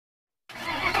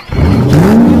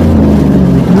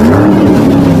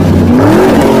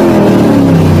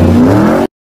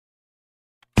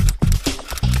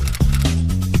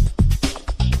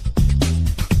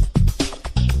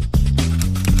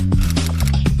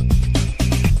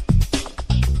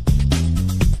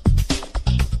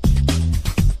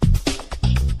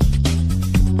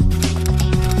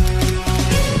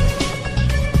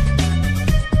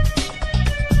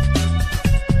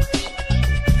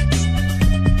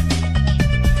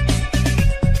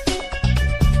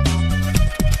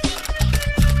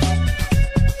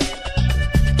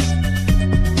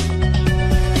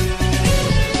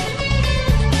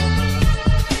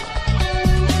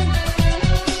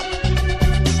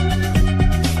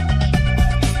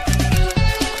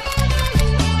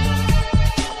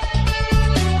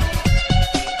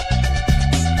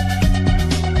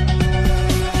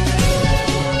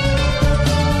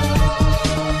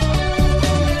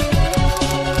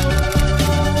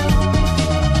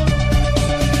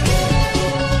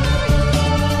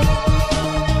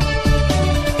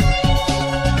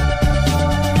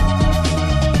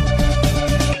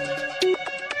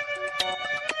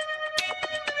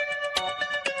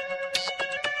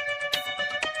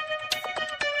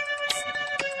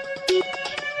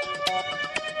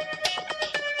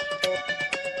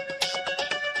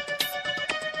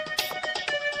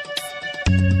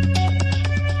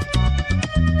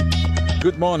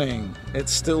Good morning.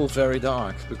 It's still very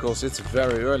dark because it's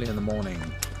very early in the morning.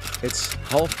 It's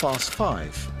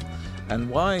 5:30. And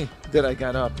why did I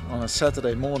get up on a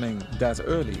Saturday morning that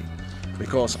early?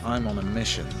 Because I'm on a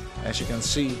mission. As you can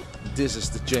see, this is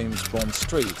the James Bond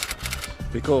Street.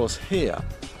 Because here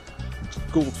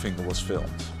Goldfinger was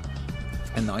filmed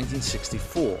in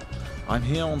 1964. I'm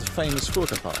here on the famous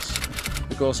Furka-Pass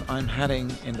because I'm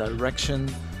heading in direction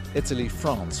Italy,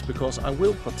 France, because I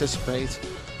will participate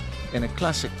in a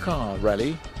classic car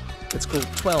rally. It's called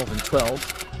 12 in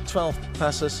 12, 12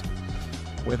 passes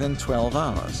within 12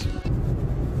 hours.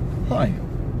 Hi,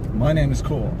 my name is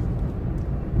Cor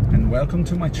and welcome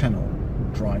to my channel,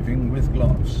 Driving with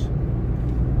Gloves.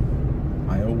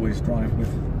 I always drive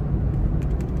with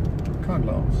car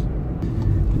gloves.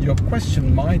 Your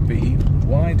question might be,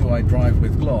 why do I drive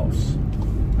with gloves?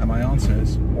 And my answer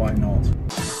is, why not?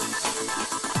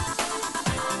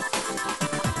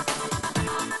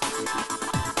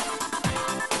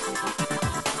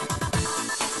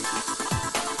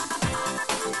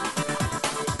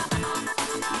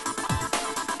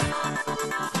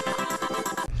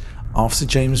 After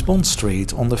James Bond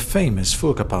Street on the famous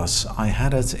Furka-Pass, I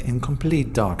headed in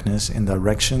complete darkness in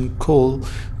direction Col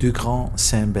du Grand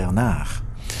Saint-Bernard.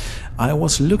 I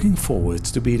was looking forward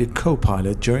to be the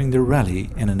co-pilot during the rally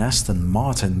in an Aston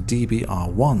Martin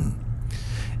DBR1.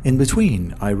 In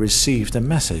between, I received a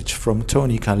message from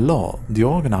Tony Calo, the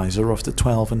organizer of the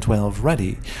 12 in 12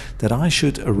 rally, that I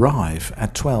should arrive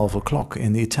at 12 o'clock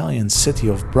in the Italian city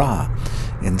of Bra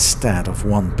instead of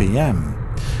 1 p.m.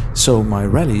 So my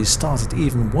rally started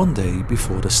even one day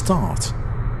before the start.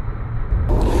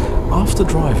 After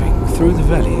driving through the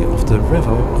valley of the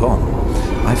river Rhône,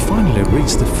 I finally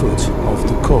reached the foot of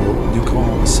the Col du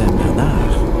Grand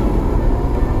Saint-Bernard.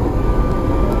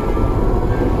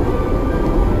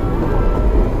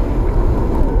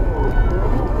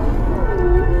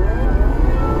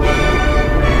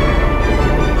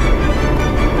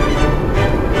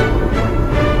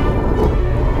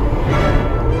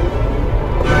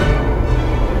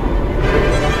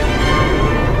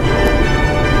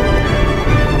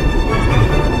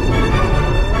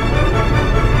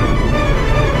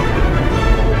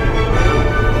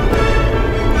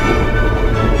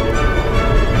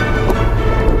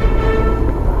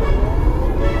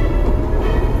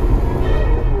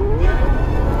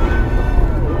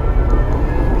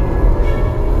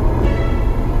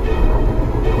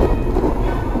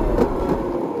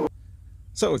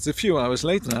 So it's a few hours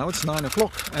later now, it's 9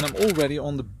 o'clock and I'm already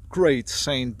on the Great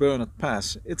St. Bernard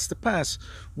Pass. It's the pass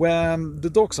where the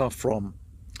dogs are from.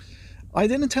 I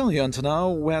didn't tell you until now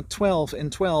where 12 in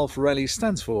 12 rally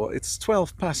stands for. It's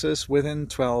 12 passes within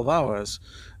 12 hours.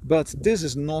 But this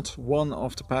is not one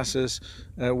of the passes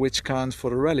which count for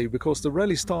the rally, because the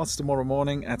rally starts tomorrow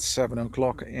morning at 7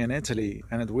 o'clock in Italy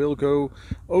and it will go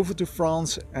over to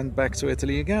France and back to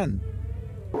Italy again.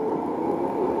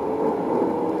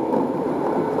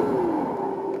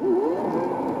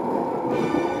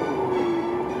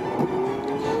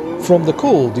 From the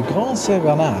Col du Grand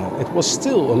Saint-Bernard, it was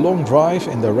still a long drive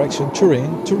in direction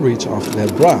Turin to reach after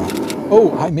that Bra.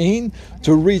 Oh, I mean,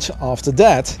 to reach after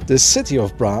that the city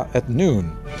of Bra at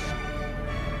noon.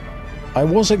 I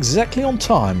was exactly on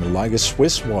time, like a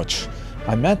Swiss watch.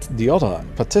 I met the other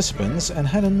participants and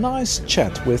had a nice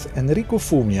chat with Enrico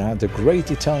Fumia, the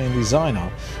great Italian designer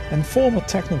and former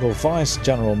technical vice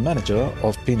general manager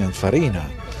of Pininfarina.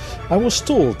 I was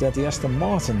told that the Aston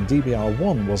Martin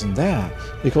DBR1 wasn't there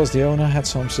because the owner had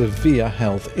some severe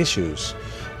health issues.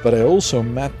 But I also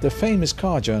met the famous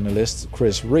car journalist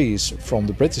Chris Rees from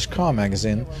the British car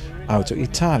magazine Auto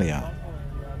Italia.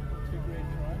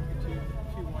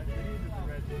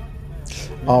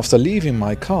 After leaving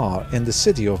my car in the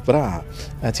city of Bra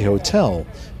at the hotel,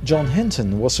 John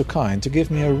Hinton was so kind to give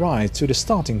me a ride to the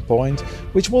starting point,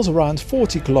 which was around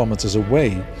 40 kilometers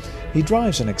away. He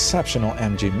drives an exceptional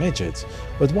MG Midget,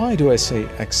 but why do I say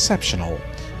exceptional?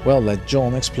 Well, let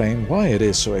John explain why it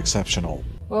is so exceptional.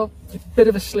 Well, it's a bit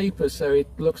of a sleeper, so it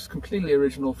looks completely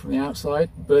original from the outside,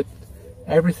 but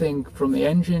everything from the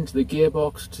engine to the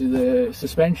gearbox to the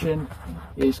suspension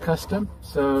is custom.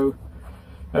 So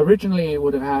originally it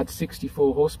would have had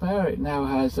 64 horsepower, it now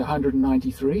has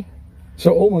 193.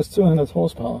 So almost 200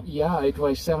 horsepower. Yeah, it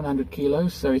weighs 700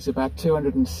 kilos, so it's about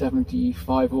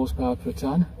 275 horsepower per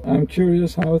ton. I'm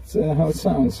curious how it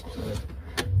sounds.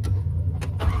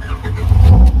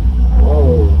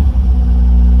 Whoa.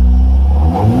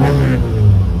 Oh,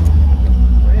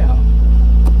 yeah.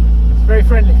 It's a very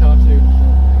friendly car too.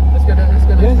 Let's go down.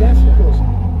 Yes, of course.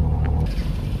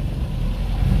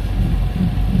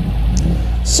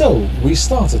 So we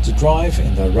started to drive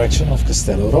in direction of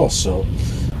Castello Rosso.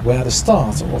 where the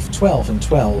start of 12 and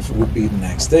 12 would be the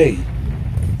next day.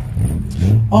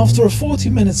 After a 40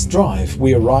 minutes drive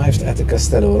we arrived at the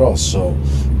Castello Rosso.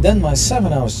 Then my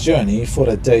 7 hours journey for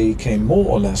that day came more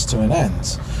or less to an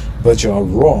end. But you are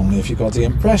wrong if you got the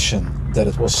impression that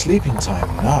it was sleeping time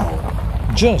now.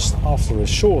 Just after a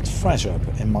short fresh up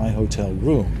in my hotel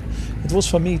room, it was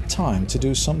for me time to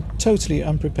do some totally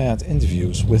unprepared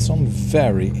interviews with some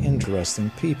very interesting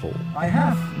people. I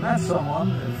have met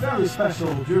someone very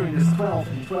special during this 12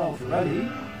 and 12 already.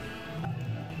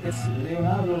 It's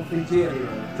Leonardo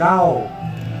Frigerio. Ciao!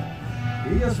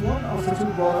 He is one of the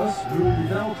two brothers who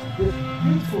developed this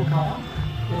beautiful car.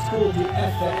 It's called the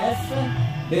FF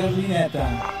Berlinetta.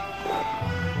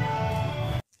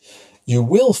 You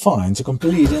will find a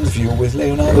complete interview with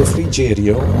Leonardo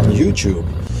Frigerio on YouTube,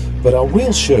 but I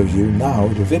will show you now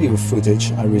the video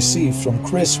footage I received from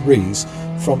Chris Rees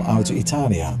from Auto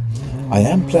Italia. I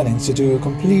am planning to do a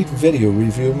complete video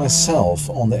review myself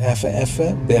on the FF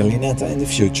Berlinetta in the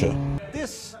future.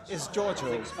 This is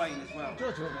Giorgio. Spain as well.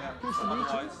 Giorgio, nice to meet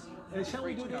you. Shall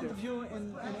we do the interview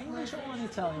in English or in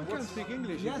Italian? You can speak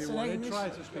English if you want to try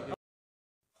to speak English.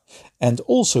 And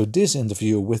also this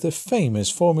interview with a famous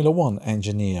Formula 1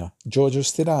 engineer, Giorgio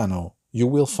Stirano, you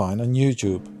will find on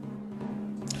YouTube.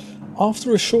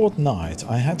 After a short night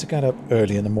I had to get up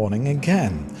early in the morning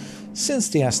again. Since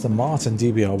the Aston Martin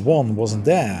DBR1 wasn't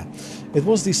there, it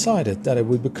was decided that I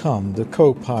would become the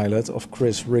co-pilot of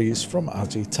Chris Rees from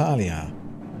Auto Italia.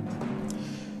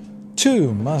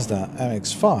 Two Mazda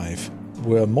MX-5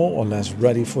 were more or less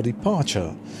ready for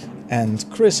departure, and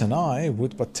Chris and I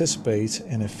would participate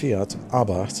in a Fiat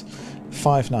Abarth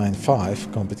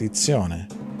 595 Competizione.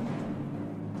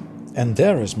 And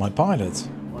there is my pilot.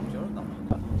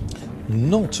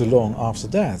 Not too long after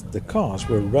that, the cars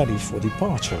were ready for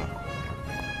departure.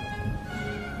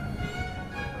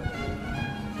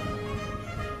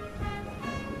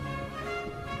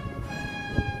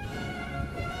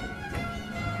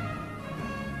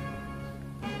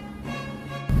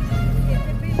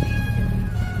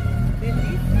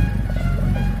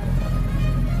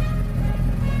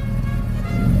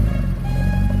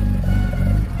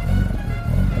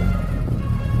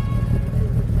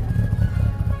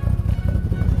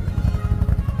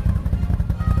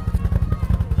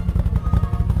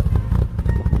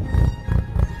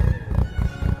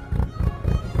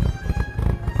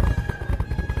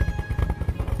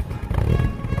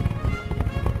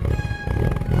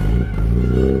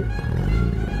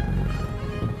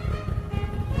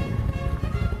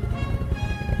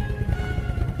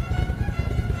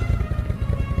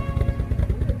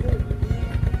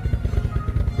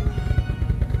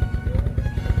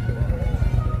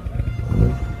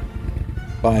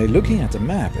 By looking at the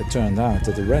map, it turned out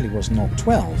that the rally was not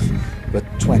 12, but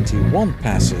 21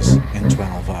 passes in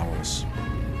 12 hours.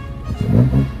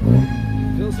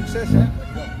 Veel succes, hè?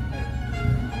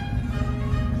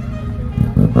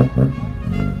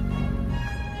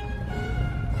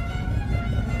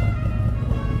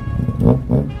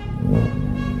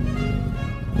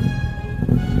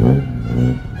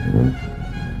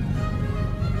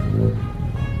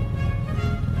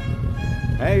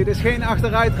 Hey, dit is geen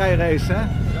achteruitrijrace, hè?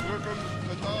 Drukken,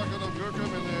 met dagen op drukken en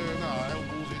heel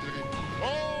cool zit erin. Oh,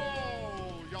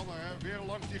 jammer hè, weer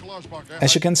langs die glasbak hè.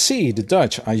 As you can see, the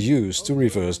Dutch are used to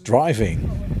reverse driving.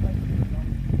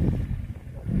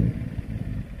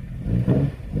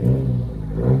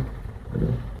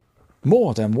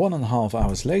 More than 1.5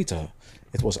 hours later,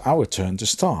 it was our turn to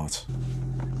start.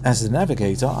 As the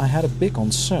navigator, I had a big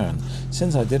concern,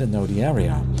 since I didn't know the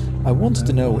area. I wanted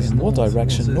to know in what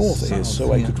direction north is,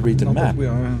 so I could read the map. We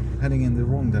are heading in the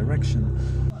wrong direction.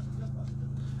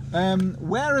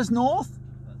 Where is north?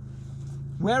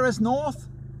 Where is north?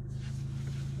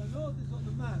 The north is on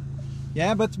the map.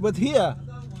 Yeah, but here.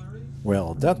 Don't worry.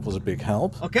 Well, that was a big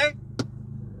help. Okay.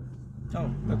 Oh,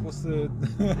 that was the.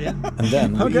 Yeah. And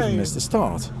then we even missed the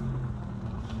start.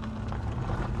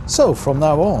 So from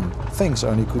now on, things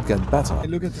only could get better.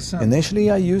 Look at the sun. Initially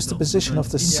I used the position of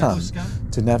the sun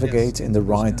to navigate in the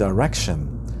right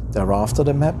direction. Thereafter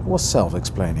the map was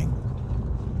self-explaining.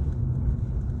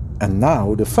 And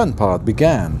now the fun part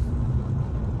began.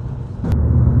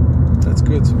 That's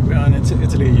good. We are in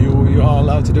Italy. You are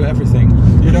allowed to do everything.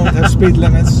 You don't have speed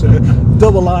limits,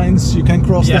 double lines. You can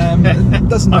cross them. It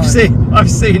doesn't matter. I've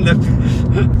seen them.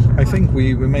 I think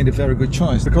we made a very good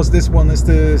choice because this one is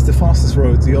the fastest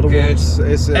road. The other one is.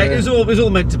 It was all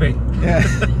meant to be. Yeah.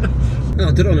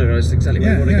 Oh, Dorona knows exactly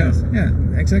where you want to go.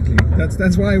 Yeah, exactly.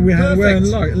 That's why we're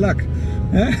in luck.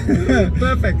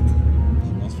 Perfect.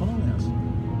 Not following us.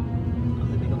 I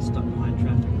think we got stuck behind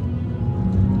traffic.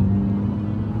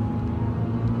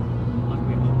 Like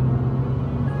we are.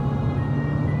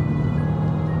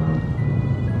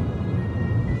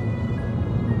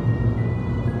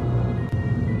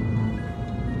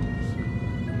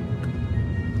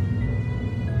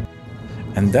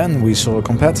 And then we saw a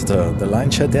competitor, the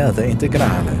Lancia Delta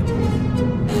Integrale.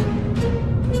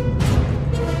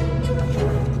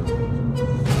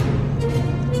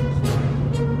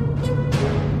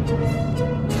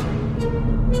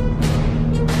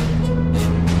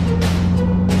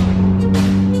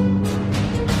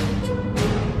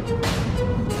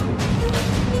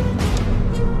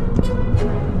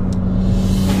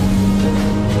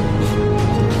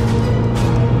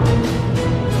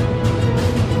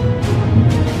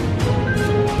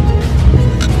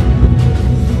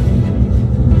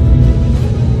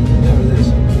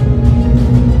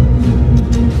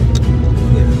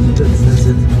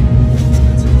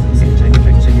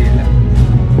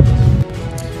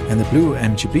 Blue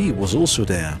MGB was also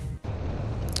there.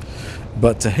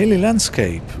 But the hilly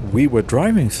landscape we were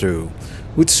driving through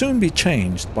would soon be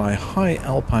changed by high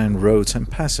alpine roads and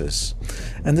passes,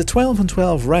 and the 12 and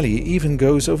 12 rally even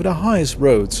goes over the highest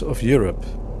roads of Europe.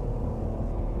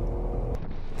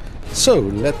 So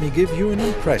let me give you an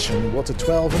impression what the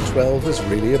 12 and 12 is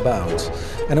really about.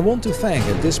 And I want to thank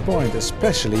at this point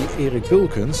especially Erik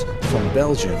Bulckens from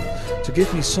Belgium to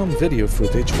give me some video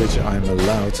footage which I'm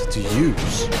allowed to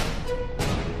use.